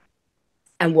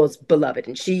and was beloved,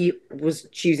 and she was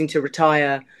choosing to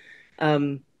retire.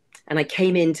 And I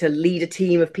came in to lead a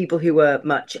team of people who were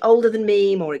much older than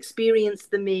me, more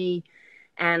experienced than me.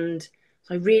 And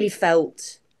so I really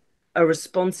felt a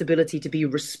responsibility to be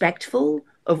respectful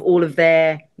of all of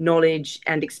their knowledge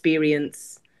and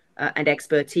experience and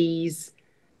expertise,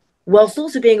 whilst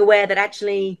also being aware that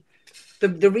actually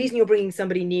the reason you're bringing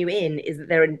somebody new in is that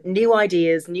there are new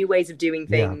ideas, new ways of doing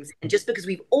things. And just because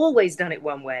we've always done it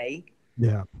one way,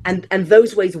 and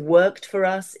those ways worked for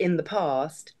us in the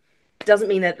past, doesn't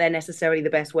mean that they're necessarily the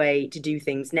best way to do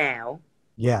things now.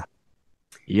 Yeah.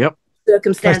 Yep.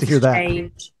 Circumstances Nice to hear that.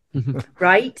 change,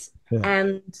 right?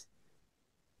 Yeah.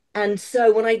 And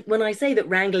so when I say that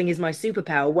wrangling is my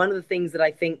superpower, one of the things that I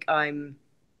think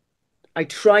I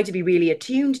try to be really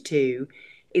attuned to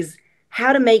is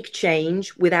how to make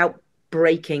change without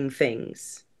breaking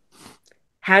things.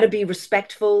 How to be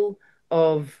respectful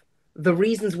of the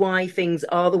reasons why things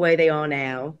are the way they are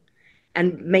now,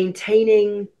 and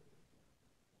maintaining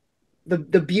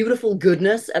the beautiful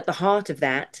goodness at the heart of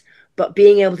that, but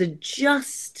being able to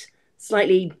just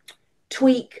slightly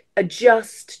tweak,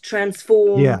 adjust,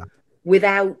 transform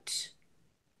without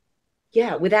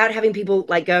having people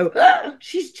like go, "Ah,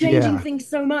 she's changing things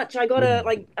so much. I gotta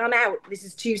I'm out. This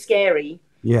is too scary."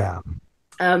 Yeah.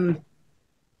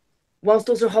 Whilst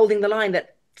also holding the line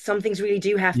that some things really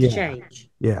do have to change.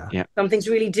 Yeah. Some things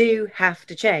really do have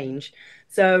to change.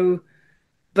 So,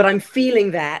 but I'm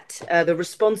feeling that the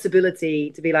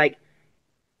responsibility to be like,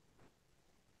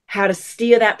 how to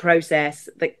steer that process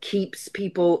that keeps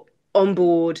people on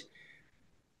board,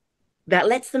 that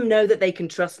lets them know that they can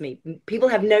trust me. People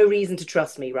have no reason to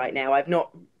trust me right now. I've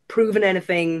not proven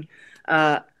anything.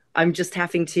 I'm just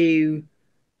having to,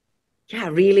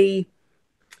 really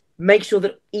make sure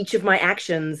that each of my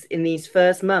actions in these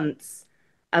first months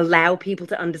allow people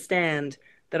to understand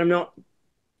that I'm not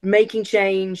making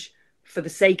change for the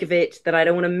sake of it, that I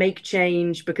don't want to make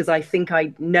change because I think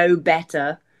I know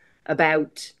better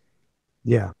about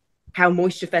how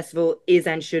Moisture Festival is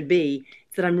and should be.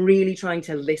 It's that I'm really trying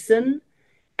to listen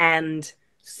and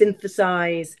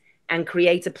synthesize and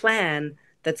create a plan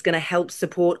that's going to help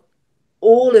support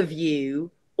all of you,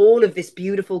 all of this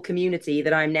beautiful community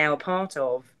that I'm now a part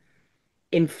of,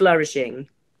 in flourishing.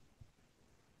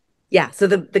 So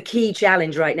the key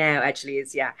challenge right now actually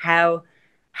is how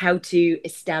to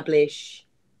establish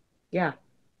trust.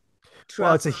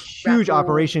 Well, it's a huge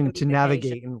operation to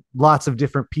navigate, and lots of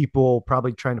different people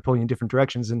probably trying to pull you in different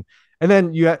directions. And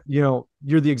then you're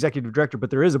the executive director, but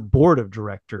there is a board of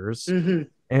directors. And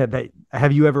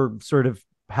have you ever sort of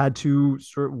had to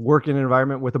sort of work in an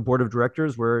environment with a board of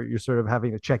directors where you're sort of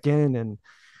having to check in? And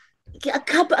a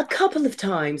couple of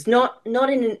times, not in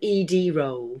an ED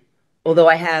role, although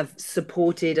I have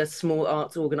supported a small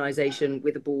arts organization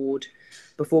with a board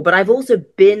before, but I've also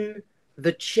been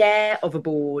the chair of a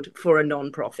board for a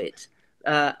non-profit,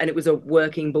 and it was a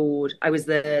working board. I was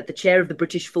the chair of the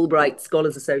British Fulbright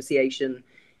Scholars Association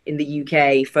in the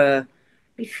UK for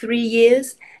maybe 3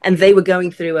 years, and they were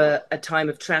going through a time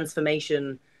of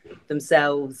transformation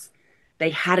themselves. They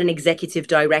had an executive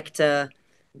director.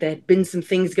 There'd been some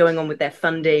things going on with their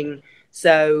funding.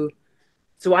 So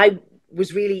I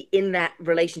was really in that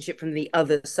relationship from the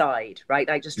other side, right?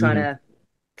 Like just trying to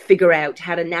figure out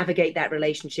how to navigate that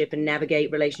relationship and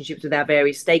navigate relationships with our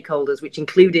various stakeholders, which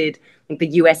included like, the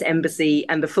US Embassy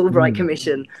and the Fulbright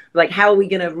Commission. Like, how are we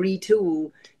going to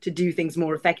retool to do things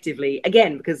more effectively?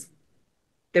 Again, because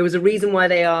there was a reason why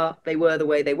they were the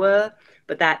way they were,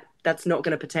 but that's not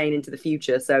going to pertain into the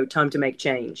future. So time to make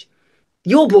change.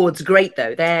 Your board's great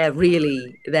though. They're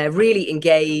really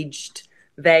engaged.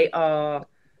 They are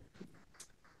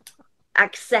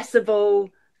accessible,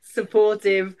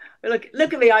 supportive.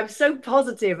 Look at me. I'm so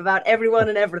positive about everyone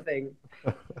and everything.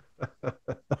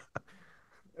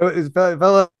 It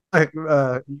felt like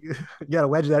you got to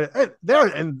wedge that.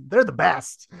 They're the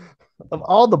best of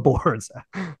all the boards.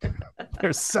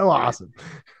 They're so awesome.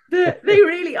 They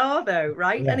really are though,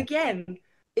 right? Yeah. And again,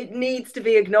 it needs to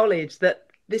be acknowledged that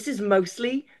this is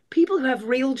mostly people who have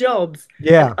real jobs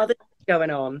Yeah. and other things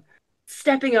going on,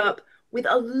 stepping up with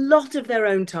a lot of their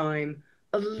own time,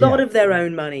 a lot Yeah. of their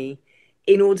own money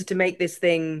in order to make this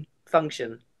thing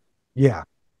function. Yeah.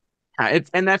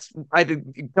 And that's, I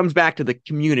think it comes back to the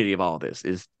community of all this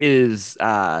is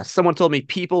someone told me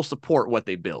people support what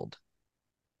they build.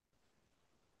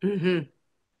 Mm-hmm.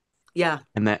 Yeah.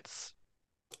 And that's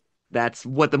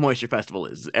what the Moisture Festival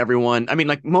is. Everyone, I mean,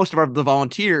 like most of the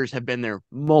volunteers have been there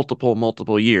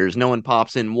multiple years. No one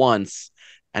pops in once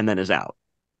and then is out.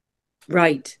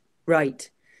 Right. Right.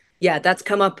 Yeah, that's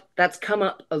come up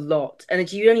a lot.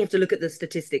 And you only have to look at the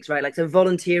statistics, right? Like, so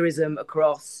volunteerism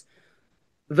across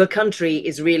the country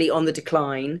is really on the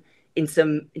decline in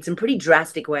some pretty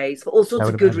drastic ways for all sorts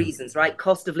of good reasons, right?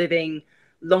 Cost of living,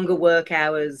 longer work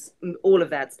hours, all of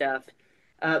that stuff.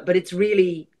 But it's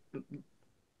really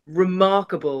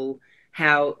remarkable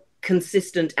how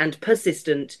consistent and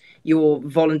persistent your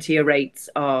volunteer rates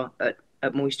are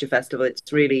at Moisture Festival.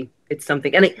 It's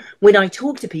something. And when I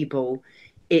talk to people,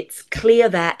 it's clear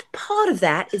that part of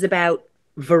that is about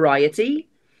variety,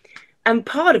 and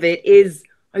part of it is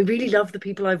I really love the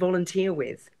people I volunteer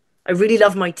with. I really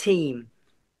love my team.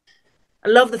 I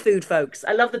love the food folks.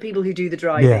 I love the people who do the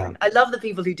driving. Yeah. I love the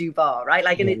people who do bar, right?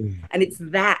 Like, and it's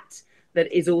that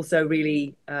is also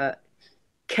really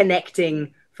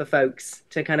connecting for folks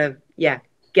to kind of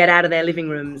get out of their living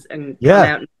rooms and come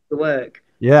out and do the work.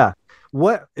 Yeah.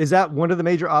 What is that one of the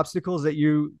major obstacles that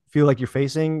you feel like you're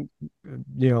facing,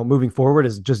 moving forward,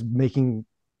 is just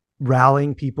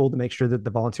rallying people to make sure that the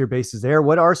volunteer base is there?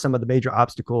 What are some of the major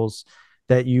obstacles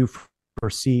that you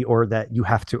foresee or that you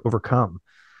have to overcome?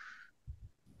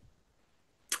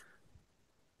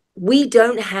 We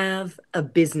don't have a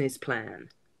business plan.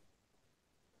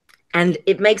 And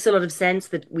it makes a lot of sense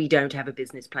that we don't have a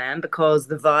business plan, because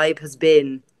the vibe has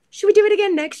been, should we do it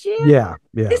again next year? Yeah.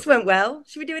 This went well.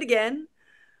 Should we do it again?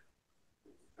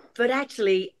 But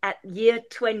actually, at year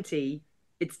 20,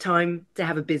 it's time to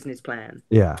have a business plan.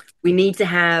 Yeah. We need to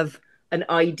have an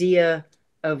idea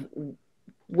of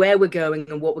where we're going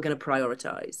and what we're going to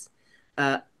prioritize.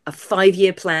 A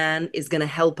 5-year plan is going to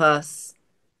help us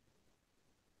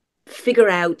figure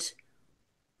out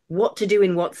what to do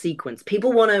in what sequence.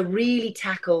 People want to really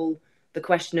tackle the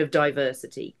question of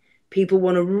diversity. People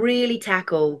want to really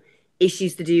tackle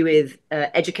issues to do with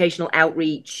educational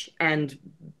outreach and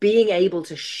being able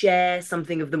to share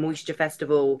something of the Moisture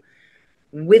Festival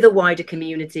with a wider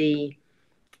community,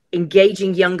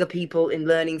 engaging younger people in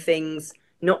learning things,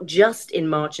 not just in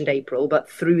March and April, but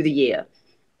through the year.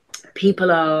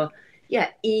 People are,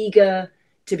 eager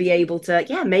to be able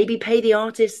to, maybe pay the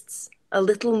artists a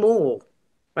little more,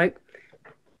 right?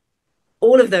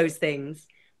 All of those things,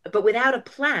 but without a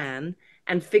plan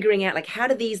and figuring out, like, how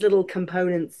do these little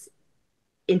components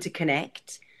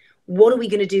interconnect? What are we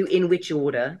going to do in which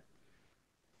order?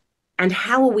 And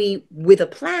how are we, with a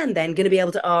plan, then going to be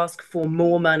able to ask for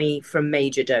more money from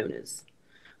major donors?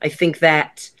 I think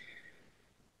that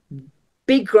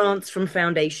big grants from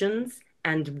foundations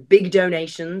and big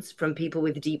donations from people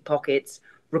with deep pockets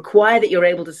require that you're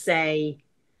able to say,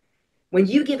 when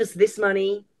you give us this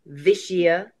money this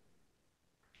year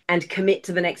and commit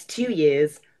to the next 2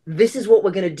 years, this is what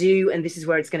we're going to do, and this is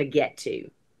where it's going to get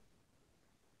to.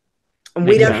 And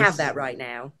we don't have that right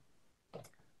now.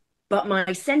 But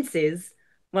my sense is,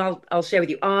 well, I'll share with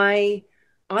you, I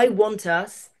want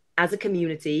us as a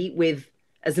community, with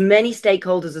as many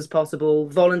stakeholders as possible,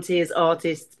 volunteers,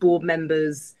 artists, board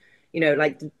members,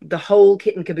 like the whole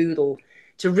kit and caboodle,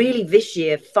 to really this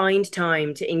year find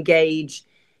time to engage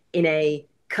in a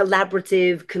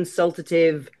collaborative,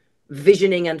 consultative,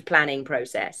 visioning and planning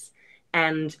process.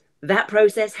 And that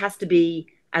process has to be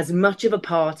as much of a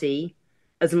party,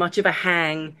 as much of a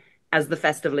hang as the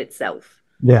festival itself.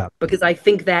 Yeah. Because I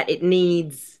think that it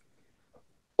needs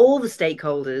all the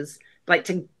stakeholders, like,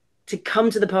 to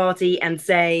come to the party and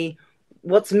say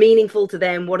what's meaningful to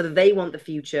them, what do they want the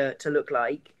future to look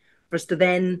like, for us to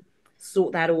then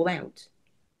sort that all out.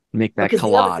 Make that because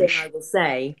collage. The other thing I will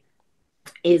say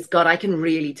is, God, I can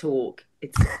really talk.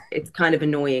 It's kind of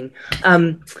annoying.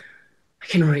 I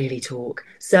can really talk.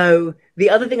 So the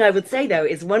other thing I would say, though,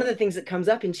 is one of the things that comes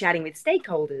up in chatting with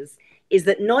stakeholders is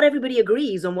that not everybody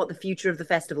agrees on what the future of the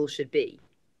festival should be.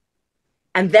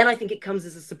 And then I think it comes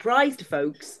as a surprise to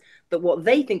folks that what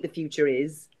they think the future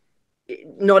is,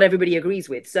 not everybody agrees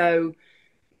with. So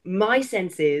my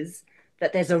sense is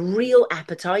that there's a real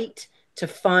appetite to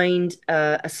find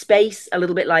a space a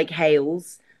little bit like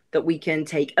Hales that we can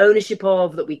take ownership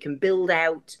of, that we can build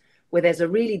out, where there's a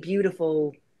really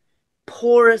beautiful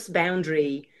porous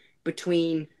boundary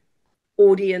between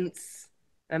audience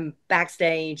and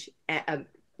backstage,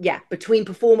 between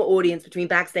performer audience, between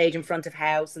backstage and front of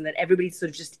house, and that everybody's sort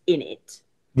of just in it.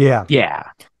 Yeah.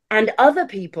 And other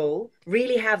people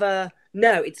really have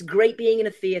no, it's great being in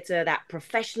a theater. That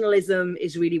professionalism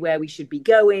is really where we should be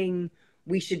going.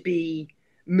 We should be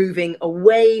moving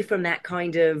away from that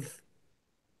kind of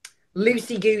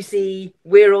loosey-goosey,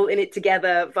 we're all in it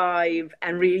together vibe,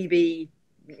 and really be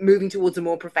moving towards a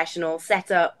more professional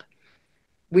setup.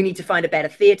 We need to find a better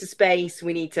theater space.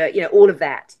 We need to, all of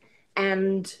that.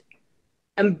 And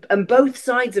both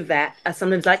sides of that are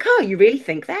sometimes like, oh, you really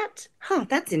think that? Huh,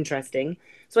 that's interesting.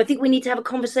 So I think we need to have a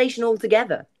conversation all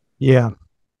together. Yeah.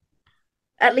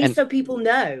 At least so people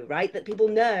know, right? That people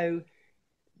know.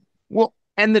 Well,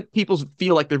 and that people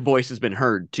feel like their voice has been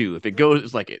heard too. If it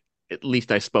goes like it, at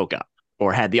least I spoke up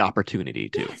or had the opportunity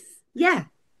to. Yes.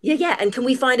 Yeah. And can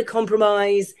we find a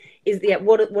compromise?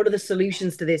 What are the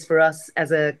solutions to this for us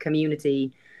as a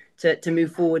community to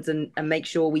move forwards and make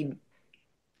sure we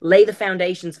lay the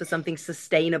foundations for something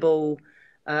sustainable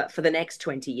for the next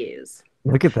 20 years?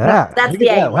 Look at that. That's the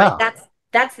aim. Wow. Right?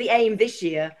 That's the aim this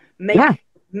year.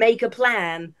 Make a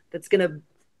plan that's going to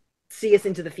see us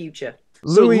into the future.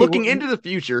 So looking into the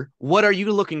future, what are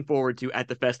you looking forward to at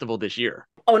the festival this year?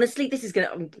 Honestly, this is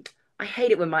I hate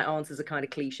it when my answers are kind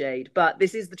of cliched, but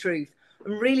this is the truth.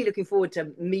 I'm really looking forward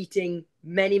to meeting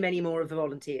many, many more of the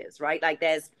volunteers, right? Like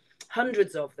there's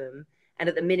hundreds of them. And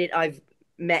at the minute I've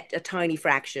met a tiny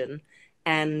fraction.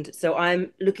 And so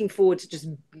I'm looking forward to just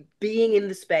being in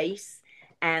the space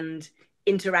and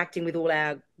interacting with all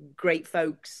our great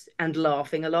folks and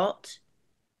laughing a lot.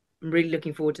 I'm really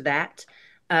looking forward to that.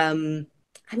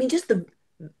 Just the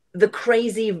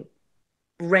crazy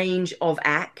range of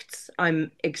acts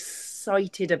I'm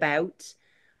excited about.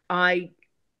 I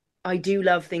do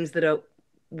love things that are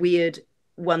weird,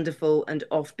 wonderful, and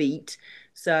offbeat.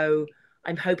 So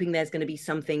I'm hoping there's going to be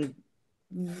something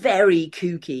very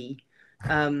kooky.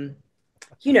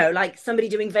 Like somebody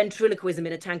doing ventriloquism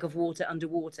in a tank of water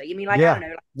underwater. You mean I don't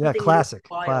know. Like classic.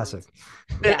 Yeah.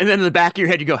 And then in the back of your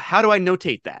head, you go, how do I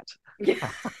notate that? Yeah.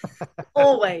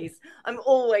 Always. I'm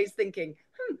always thinking,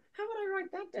 how would I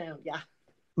write that down? Yeah.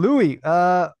 Louis,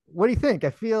 what do you think? I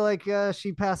feel like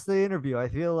she passed the interview. I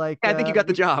feel like I think you got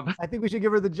the job. I think we should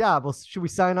give her the job. Well, should we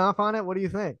sign off on it? What do you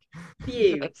think?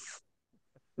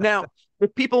 Now,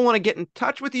 if people want to get in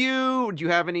touch with you, do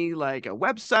you have any like a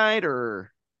website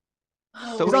or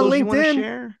She's on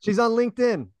LinkedIn. She's on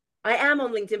LinkedIn. I am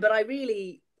on LinkedIn, but I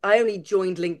only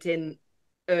joined LinkedIn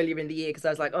earlier in the year because I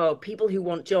was like, oh, people who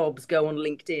want jobs go on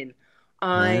LinkedIn.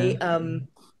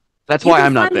 That's why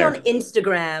I'm not there. On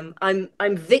Instagram,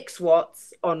 I'm Vix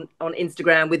Watts on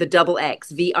Instagram with a double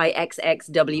X,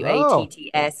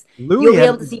 VIXXWATTS. You'll be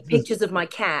able to see pictures of my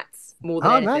cats more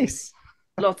than anything. Nice.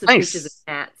 Lots of pictures of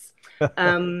cats.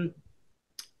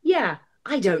 Yeah,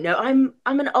 I don't know. I'm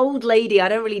an old lady. I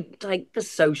don't really like the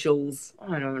socials.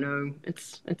 I don't know.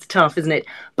 It's tough, isn't it?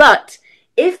 But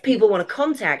if people want to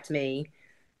contact me,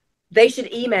 they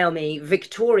should email me,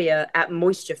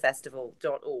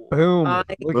 victoria@moisturefestival.org. Boom. I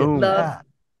love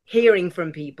hearing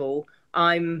from people.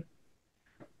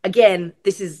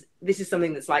 This is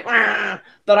something that's like,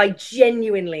 but I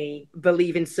genuinely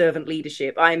believe in servant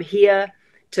leadership. I'm here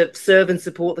to serve and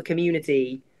support the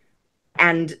community.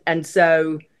 And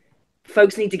so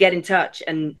folks need to get in touch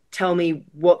and tell me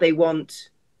what they want,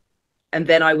 and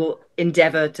then I will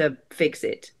endeavor to fix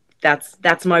it.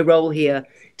 That's my role here,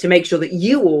 to make sure that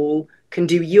you all can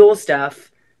do your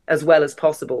stuff as well as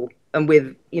possible, and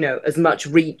with, as much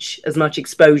reach, as much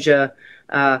exposure,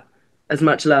 as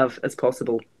much love as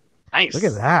possible. Nice. Look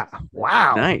at that.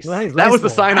 Wow. Nice. That was the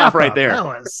sign off right there. That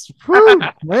was,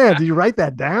 man, did you write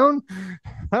that down?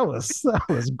 That was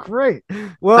great.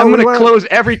 Well, I'm going to close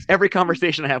every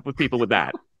conversation I have with people with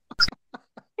that.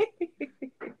 I'm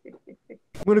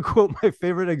going to quote my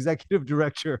favorite executive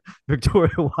director,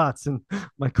 Victoria Watson,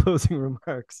 my closing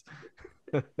remarks.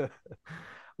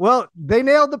 Well, they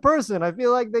nailed the person. I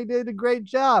feel like they did a great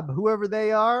job, whoever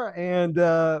they are. And,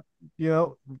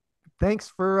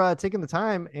 thanks for taking the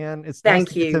time. And it's nice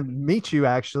to meet you,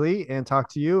 actually, and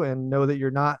talk to you and know that you're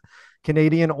not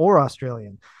Canadian or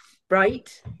Australian.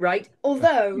 Right.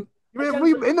 Although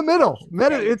In the middle.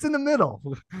 It's in the middle.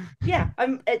 Yeah,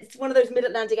 it's one of those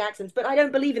mid-Atlantic accents, but I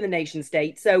don't believe in the nation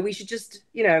state, so we should just,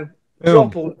 Boom.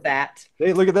 drop all of that.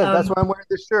 Hey, look at that. That's why I'm wearing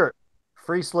this shirt.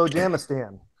 Free Slow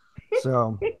Jamistan.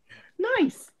 So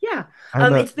nice. Yeah.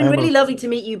 It's been really lovely to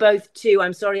meet you both too.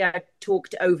 I'm sorry I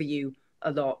talked over you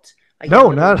a lot.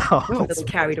 No, not at all. A little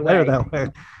carried away. That way.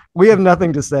 We have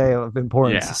nothing to say of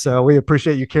importance, so we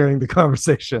appreciate you carrying the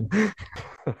conversation.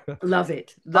 Love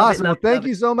it. Awesome. Well, thank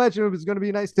you so much. It was going to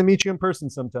be nice to meet you in person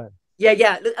sometime.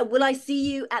 Yeah. Will I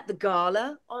see you at the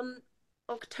gala on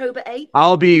October 8th?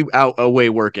 I'll be out away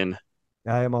working.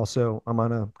 I'm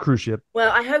on a cruise ship.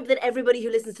 Well, I hope that everybody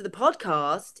who listens to the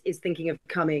podcast is thinking of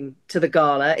coming to the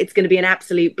gala. It's going to be an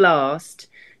absolute blast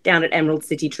down at Emerald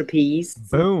City Trapeze.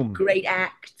 Boom. Great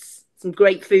acts, some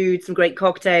great food, some great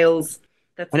cocktails.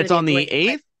 And it's on the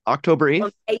 8th, October 8th?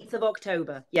 On 8th of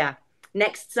October, yeah.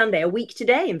 Next Sunday, a week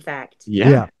today, in fact.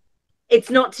 Yeah. It's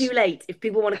not too late. If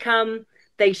people want to come,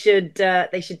 they should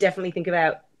definitely think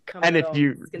about coming. And if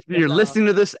you're listening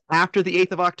to this after the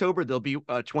 8th of October, there'll be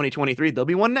 2023. There'll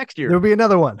be one next year. There'll be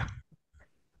another one.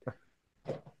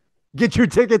 Get your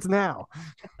tickets now.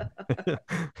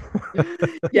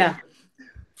 Yeah.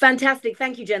 Fantastic.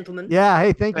 Thank you, gentlemen. Yeah.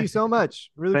 Hey, thank you so much.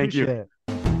 Really appreciate it.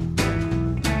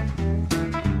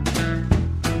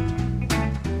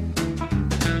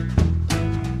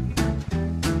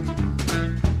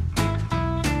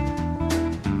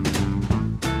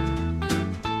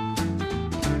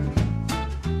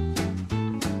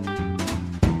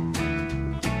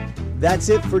 That's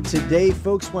it for today,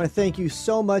 folks. Want to thank you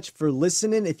so much for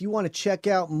listening. If you want to check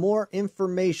out more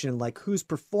information like who's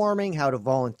performing, how to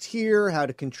volunteer, how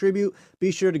to contribute, be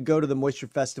sure to go to the Moisture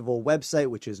Festival website,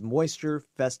 which is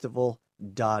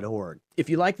moisturefestival.org. If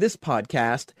you like this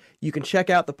podcast, you can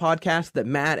check out the podcast that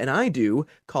Matt and I do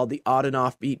called the Odd and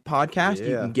Offbeat Podcast. Yeah.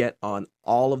 You can get on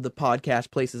all of the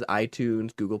podcast places,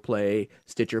 iTunes, Google Play,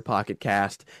 Stitcher, Pocket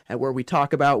Cast, and where we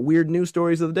talk about weird news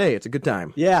stories of the day. It's a good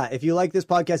time. Yeah, if you like this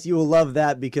podcast, you will love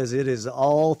that because it is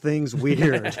all things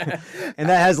weird. And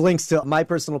that has links to my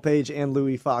personal page and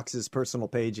Louis Fox's personal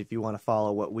page if you want to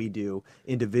follow what we do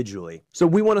individually. So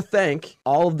we want to thank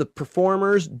all of the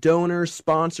performers, donors,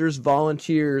 sponsors,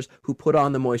 volunteers who put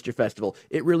on the Moisture Festival.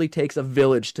 It really takes a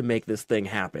village to make this thing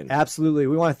happen. Absolutely.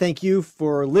 We want to thank you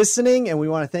for listening, and we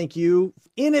want to thank you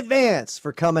in advance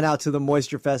for coming out to the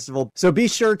Moisture Festival. So be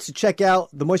sure to check out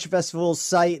the Moisture Festival's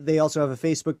site. They also have a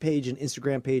Facebook page, an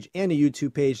Instagram page, and a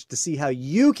YouTube page to see how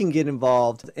you can get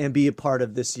involved and be a part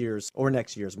of this year's or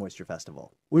next year's Moisture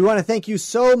Festival. We want to thank you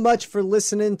so much for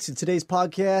listening to today's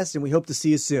podcast, and we hope to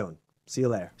see you soon. See you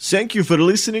later. Thank you for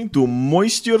listening to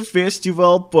Moisture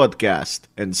Festival Podcast,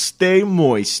 and stay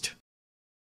moist.